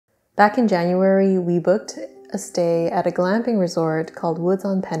Back in January, we booked a stay at a glamping resort called Woods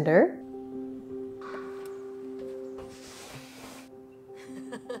on Pender.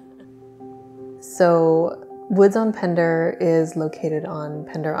 So Woods on Pender is located on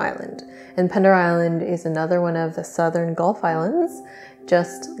Pender Island. And Pender Island is another one of the southern Gulf Islands,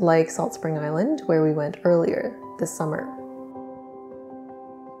 just like Salt Spring Island, where we went earlier this summer.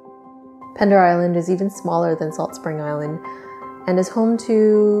 Pender Island is even smaller than Salt Spring Island and is home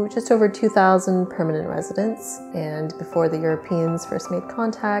to just over 2,000 permanent residents. And before the Europeans first made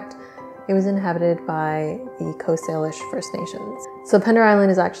contact, it was inhabited by the Coast Salish First Nations. So Pender Island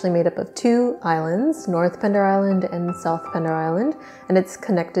is actually made up of two islands, North Pender Island and South Pender Island, and it's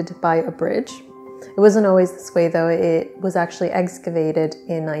connected by a bridge. It wasn't always this way though. It was actually excavated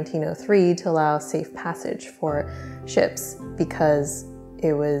in 1903 to allow safe passage for ships because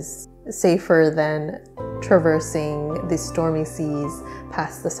it was safer than traversing the stormy seas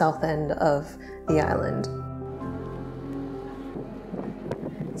past the south end of the island.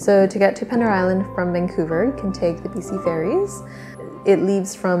 So to get to Pender Island from Vancouver, you can take the BC ferries. It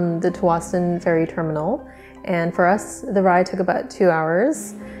leaves from the Tsawwassen ferry terminal, and for us, the ride took about 2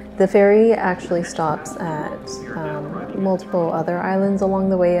 hours. The ferry actually stops at multiple other islands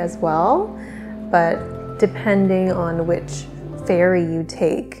along the way as well, but depending on which ferry you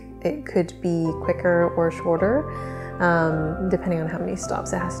take, it could be quicker or shorter, depending on how many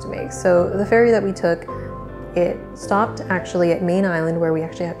stops it has to make. So the ferry that we took, it stopped actually at Main Island, where we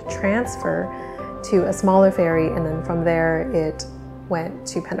actually had to transfer to a smaller ferry, and then from there it went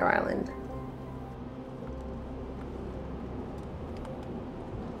to Pender Island.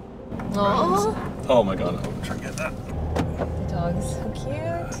 Oh my god, I'm trying to get that. The dog is so cute.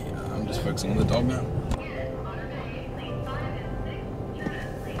 Yeah, I'm just focusing on the dog now.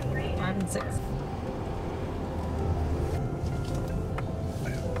 5 and 6.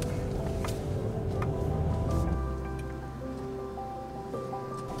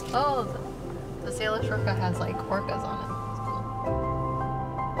 Oh, the Salish orca has like orcas on it. It's cool.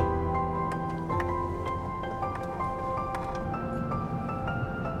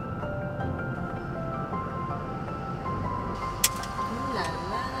 Ooh la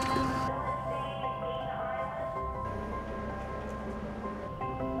la.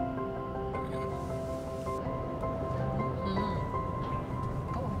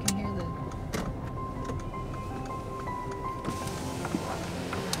 Oh, I can hear the...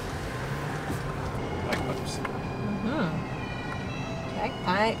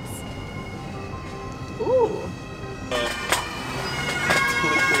 Bagpipes. Ooh.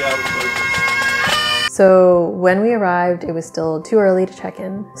 So when we arrived, it was still too early to check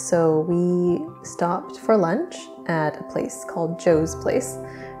in. So we stopped for lunch at a place called Joe's Place.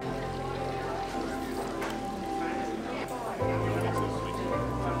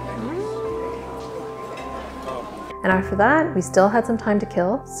 And after that, we still had some time to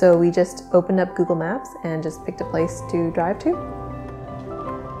kill. So we just opened up Google Maps and just picked a place to drive to.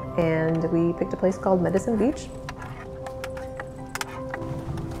 And we picked a place called Medicine Beach.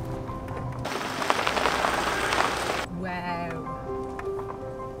 Wow.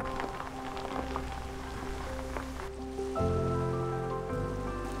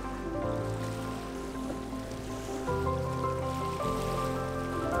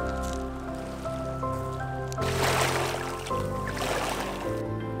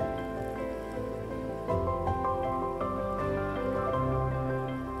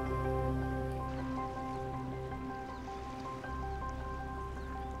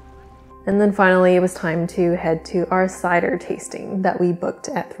 And then finally, it was time to head to our cider tasting that we booked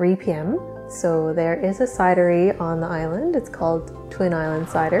at 3 p.m. So there is a cidery on the island. It's called Twin Island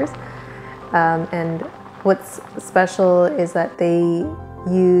Ciders. And what's special is that they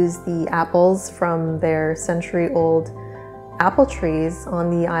use the apples from their century-old apple trees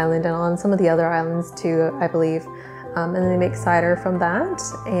on the island and on some of the other islands too, I believe. And they make cider from that,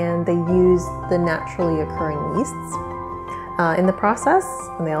 and they use the naturally occurring yeasts in the process,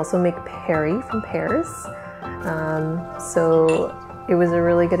 and they also make perry from pears. So it was a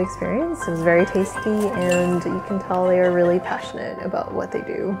really good experience. It was very tasty, and you can tell they are really passionate about what they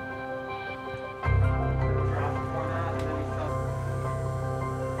do.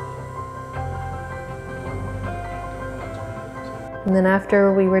 And then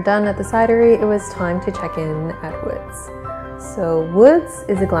after we were done at the cidery, it was time to check in at Woods. So Woods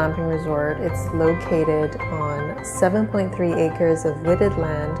is a glamping resort. It's located on 7.3 acres of wooded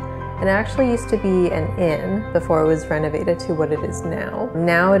land, and it actually used to be an inn before it was renovated to what it is now.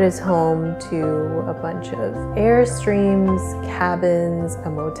 Now it is home to a bunch of Airstreams, cabins, a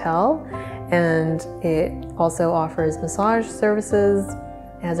motel, and it also offers massage services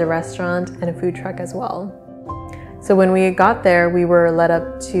It has a restaurant and a food truck as well. So when we got there, we were led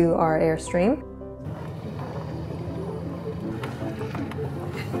up to our Airstream.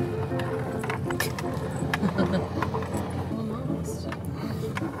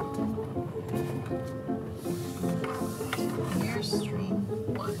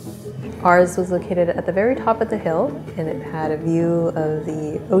 Ours was located at the very top of the hill, and it had a view of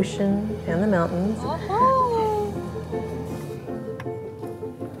the ocean and the mountains.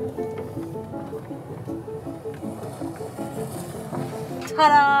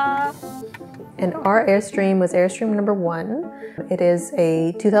 Ta-da! And our Airstream was Airstream number 1. It is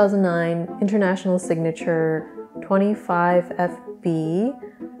a 2009 International Signature 25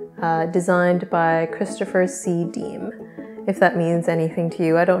 FB designed by Christopher C. Deem. If that means anything to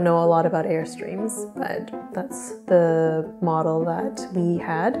you. I don't know a lot about Airstreams, but that's the model that we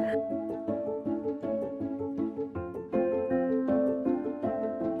had.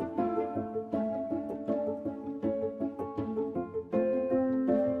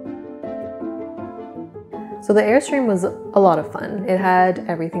 So the Airstream was a lot of fun. It had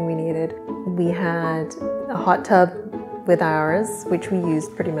everything we needed. We had a hot tub with ours, which we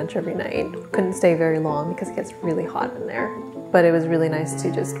used pretty much every night. Couldn't stay very long because it gets really hot in there. But it was really nice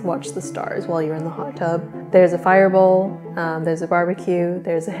to just watch the stars while you're in the hot tub. There's a fire bowl, there's a barbecue,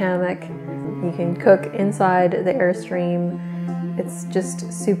 there's a hammock. You can cook inside the Airstream. It's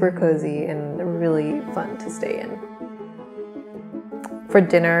just super cozy and really fun to stay in. For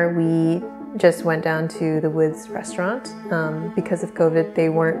dinner, we just went down to the Woods restaurant. Because of COVID, they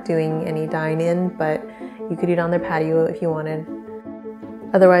weren't doing any dine-in, but you could eat on their patio if you wanted.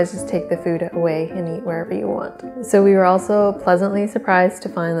 Otherwise, just take the food away and eat wherever you want. So we were also pleasantly surprised to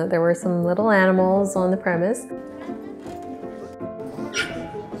find that there were some little animals on the premise.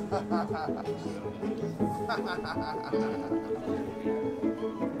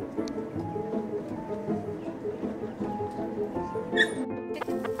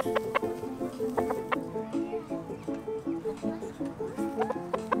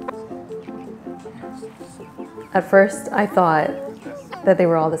 At first, I thought that they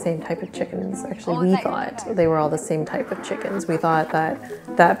were all the same type of chickens. Actually, we thought they were all the same type of chickens. We thought that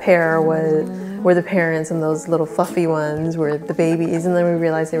that pair were the parents and those little fluffy ones were the babies, and then we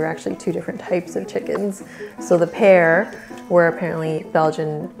realized they were actually two different types of chickens. So the pair were apparently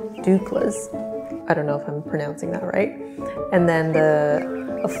Belgian Duclas. I don't know if I'm pronouncing that right. And then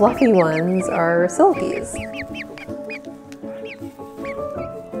the fluffy ones are Silkies.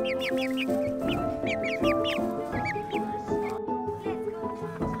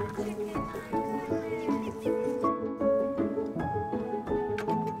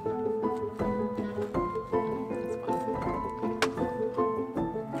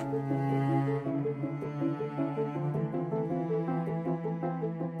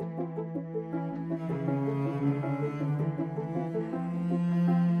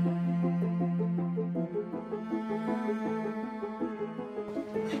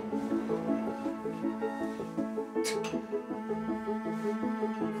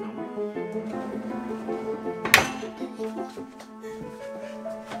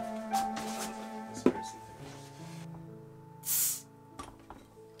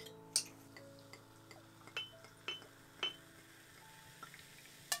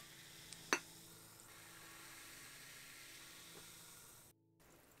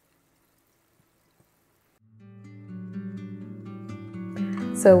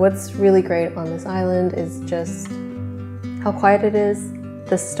 So what's really great on this island is just how quiet it is.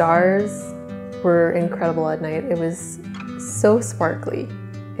 The stars were incredible at night. It was so sparkly.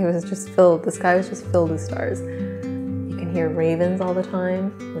 It was just filled, the sky was just filled with stars. You can hear ravens all the time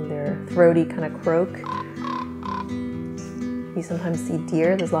when their throaty kind of croak. You sometimes see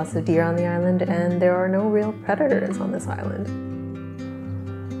deer. There's lots of deer on the island, and there are no real predators on this island.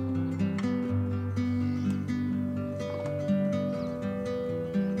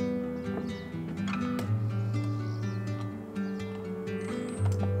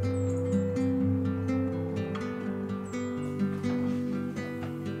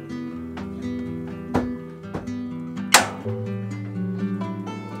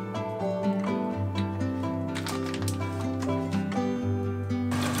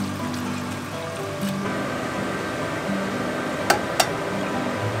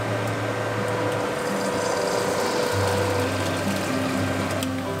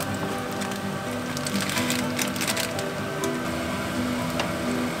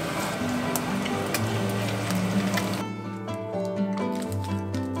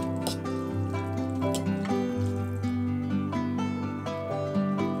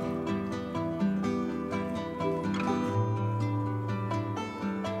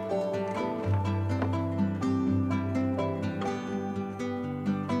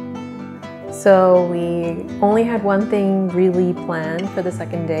 So we only had one thing really planned for the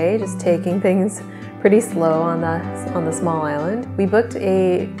second day, just taking things pretty slow on the small island. We booked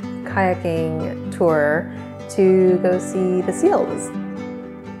a kayaking tour to go see the seals.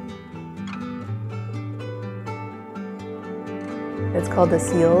 It's called the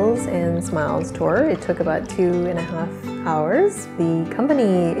Seals and Smiles Tour. It took about 2.5 hours. The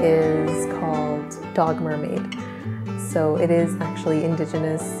company is called Dog Mermaid. So it is actually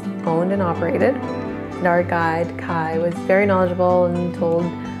Indigenous owned and operated. And our guide, Kai, was very knowledgeable and told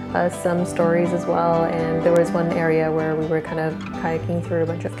us some stories as well. And there was one area where we were kind of kayaking through a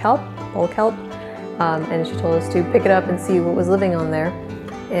bunch of kelp, bull kelp. And she told us to pick it up and see what was living on there.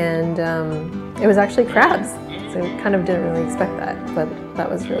 And it was actually crabs. So we kind of didn't really expect that, but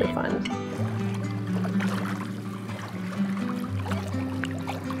that was really fun.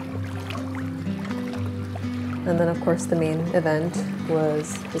 And then of course the main event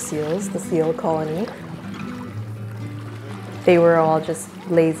was the seals, the seal colony. They were all just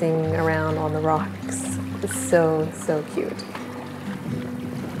lazing around on the rocks. It was so, so cute.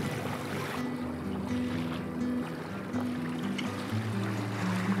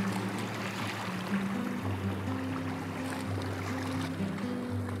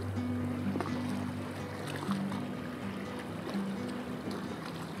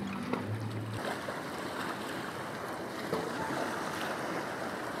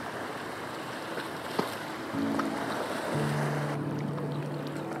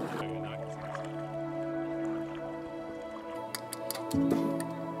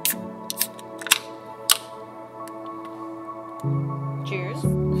 Cheers.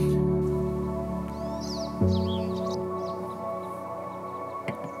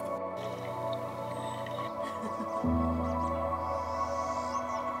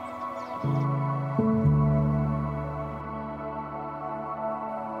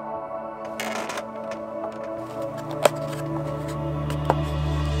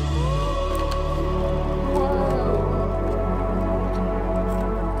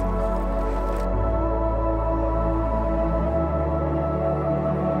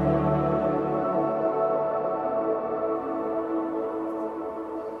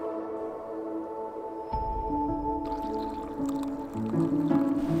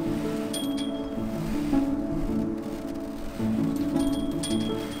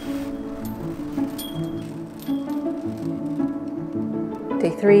 Day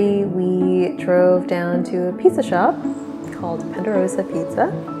 3, we drove down to a pizza shop called Pender Island Pizza.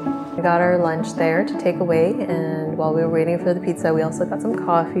 We got our lunch there to take away, and while we were waiting for the pizza, we also got some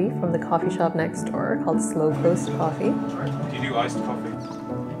coffee from the coffee shop next door called Slow Coast Coffee. Do you do iced coffee?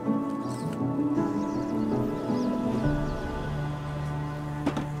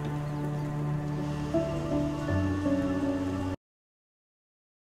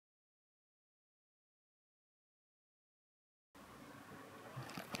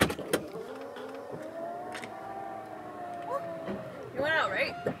 You went out,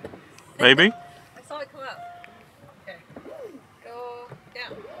 right? Maybe. I saw it come up. Okay. Go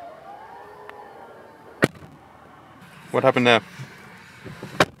down. What happened there?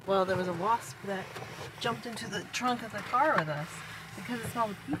 Well, there was a wasp that jumped into the trunk of the car with us because it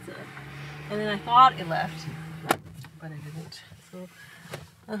smelled of pizza. And then I thought it left, but it didn't. So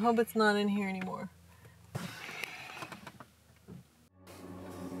I hope it's not in here anymore.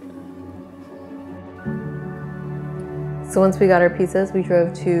 So once we got our pizzas, we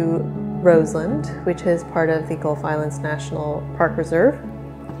drove to Roseland, which is part of the Gulf Islands National Park Reserve.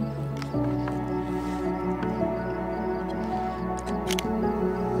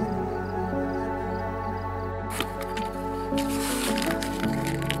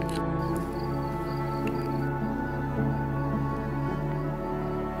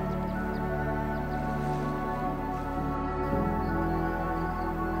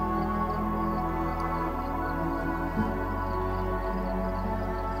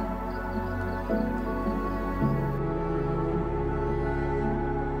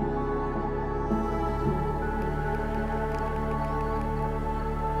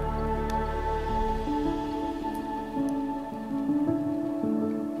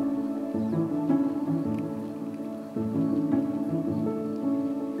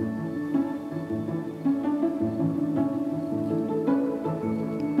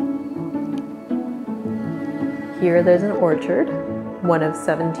 Here there's an orchard, one of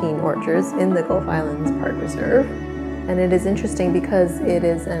 17 orchards in the Gulf Islands Park Reserve. And it is interesting because it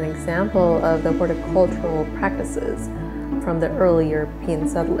is an example of the horticultural practices from the early European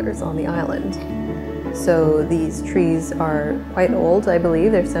settlers on the island. So these trees are quite old, I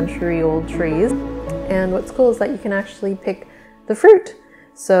believe. They're century-old trees. And what's cool is that you can actually pick the fruit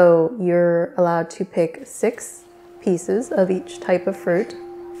So you're allowed to pick 6 pieces of each type of fruit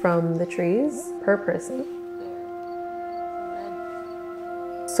from the trees per person.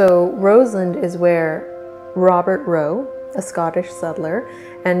 So Roseland is where Robert Rowe, a Scottish settler,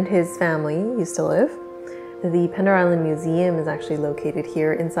 and his family used to live. The Pender Island Museum is actually located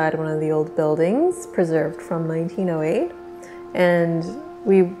here inside one of the old buildings, preserved from 1908. And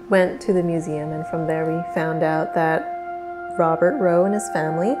we went to the museum, and from there we found out that Robert Rowe and his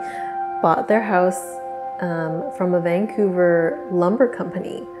family bought their house from a Vancouver lumber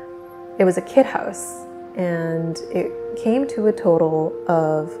company. It was a kit house, and it came to a total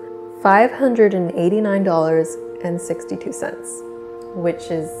of $589.62, which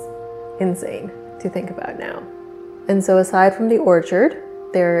is insane to think about now. And so aside from the orchard,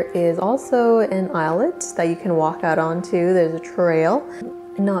 there is also an islet that you can walk out onto. There's a trail,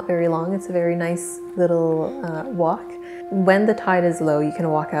 not very long. It's a very nice little walk. When the tide is low, you can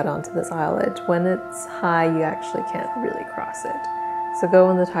walk out onto this islet. When it's high, you actually can't really cross it. So go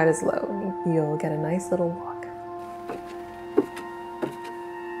when the tide is low, and you'll get a nice little walk.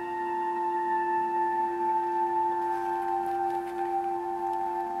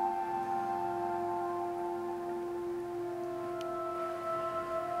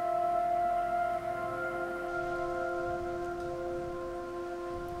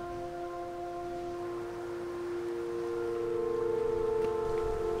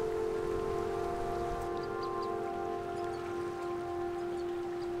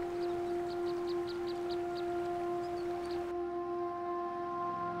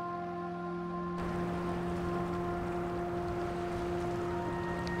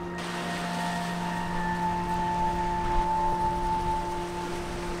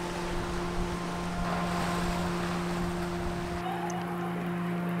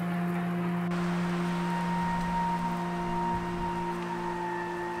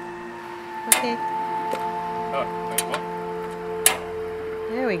 Okay, Oh, wait, what?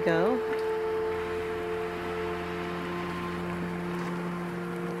 there we go.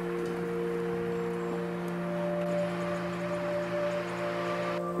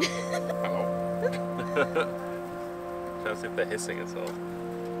 Hello. Sounds like they're hissing itself.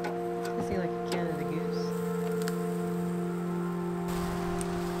 I see like a Canada goose.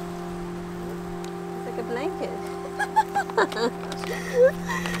 It's like a blanket.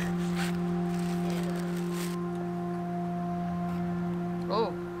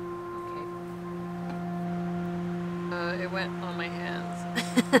 Oh, okay. It went on my hands.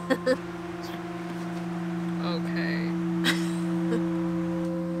 Okay.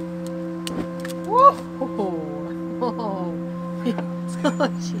 Whoa! Oh,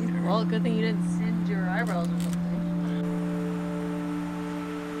 jeez. Well, good thing you didn't singe your eyebrows or something.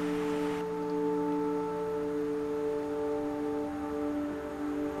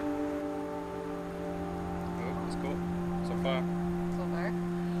 Oh, it's cool. So far. So far.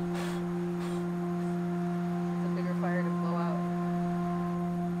 It's a bigger fire to blow out.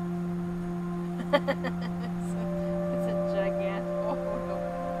 It's a gigantic. Oh no.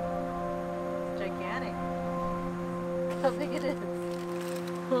 It's gigantic. How big it is.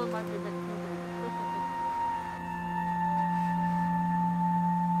 Oh, it might be a bit too big.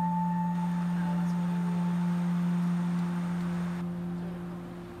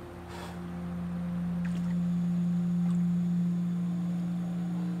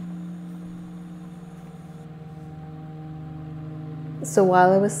 So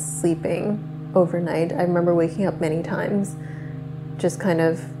while I was sleeping overnight, I remember waking up many times, just kind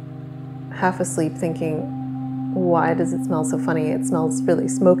of half asleep thinking, why does it smell so funny? It smells really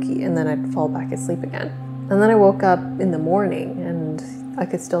smoky, and then I'd fall back asleep again. And then I woke up in the morning and I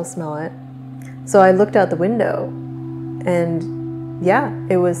could still smell it. So I looked out the window and yeah,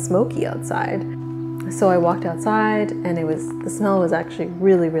 it was smoky outside. So I walked outside and the smell was actually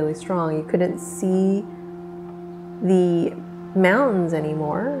really, really strong. You couldn't see the mountains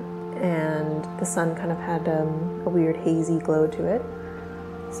anymore, and the sun kind of had a weird hazy glow to it.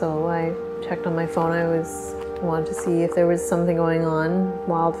 So I checked on my phone. I wanted to see if there was something going on,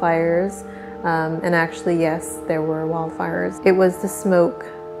 wildfires, and actually yes, there were wildfires. It was the smoke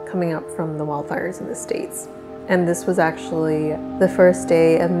coming up from the wildfires in the States. And this was actually the first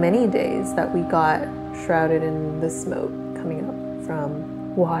day of many days that we got shrouded in the smoke coming up from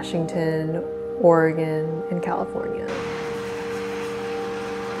Washington, Oregon, and California.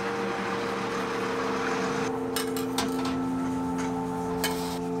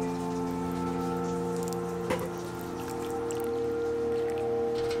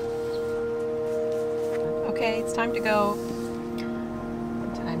 Okay, it's time to go.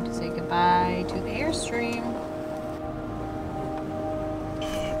 Time to say goodbye to the Airstream.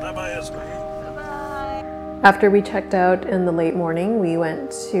 Bye-bye, Airstream. After we checked out in the late morning, we went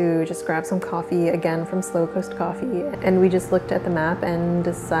to just grab some coffee again from Slow Coast Coffee, and we just looked at the map and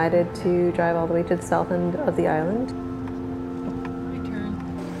decided to drive all the way to the south end of the island. My turn.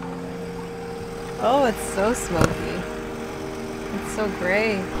 Oh, it's so smoky. It's so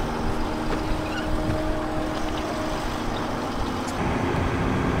gray.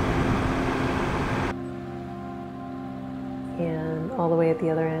 And all the way at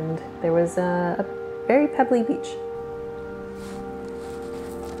the other end, there was a very pebbly beach.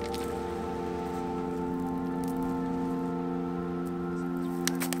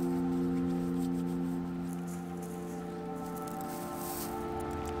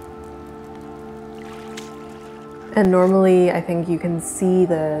 And normally I think you can see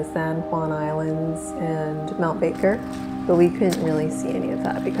the San Juan Islands and Mount Baker, but we couldn't really see any of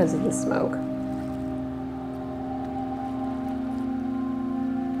that because of the smoke.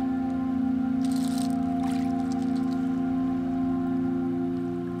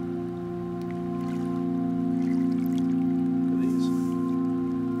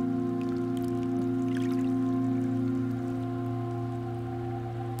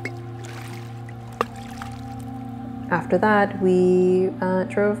 After that, we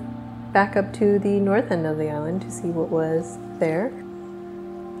drove back up to the north end of the island to see what was there.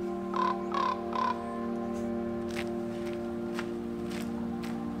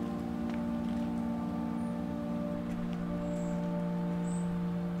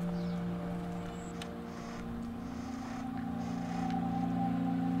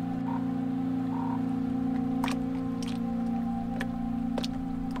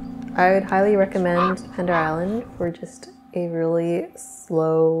 I would highly recommend Pender Island for just a really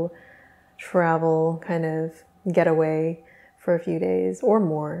slow travel kind of getaway for a few days or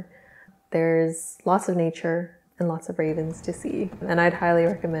more. There's lots of nature and lots of ravens to see, and I'd highly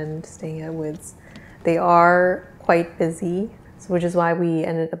recommend staying at Woods. They are quite busy, which is why we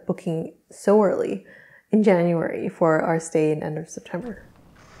ended up booking so early in January for our stay in end of September.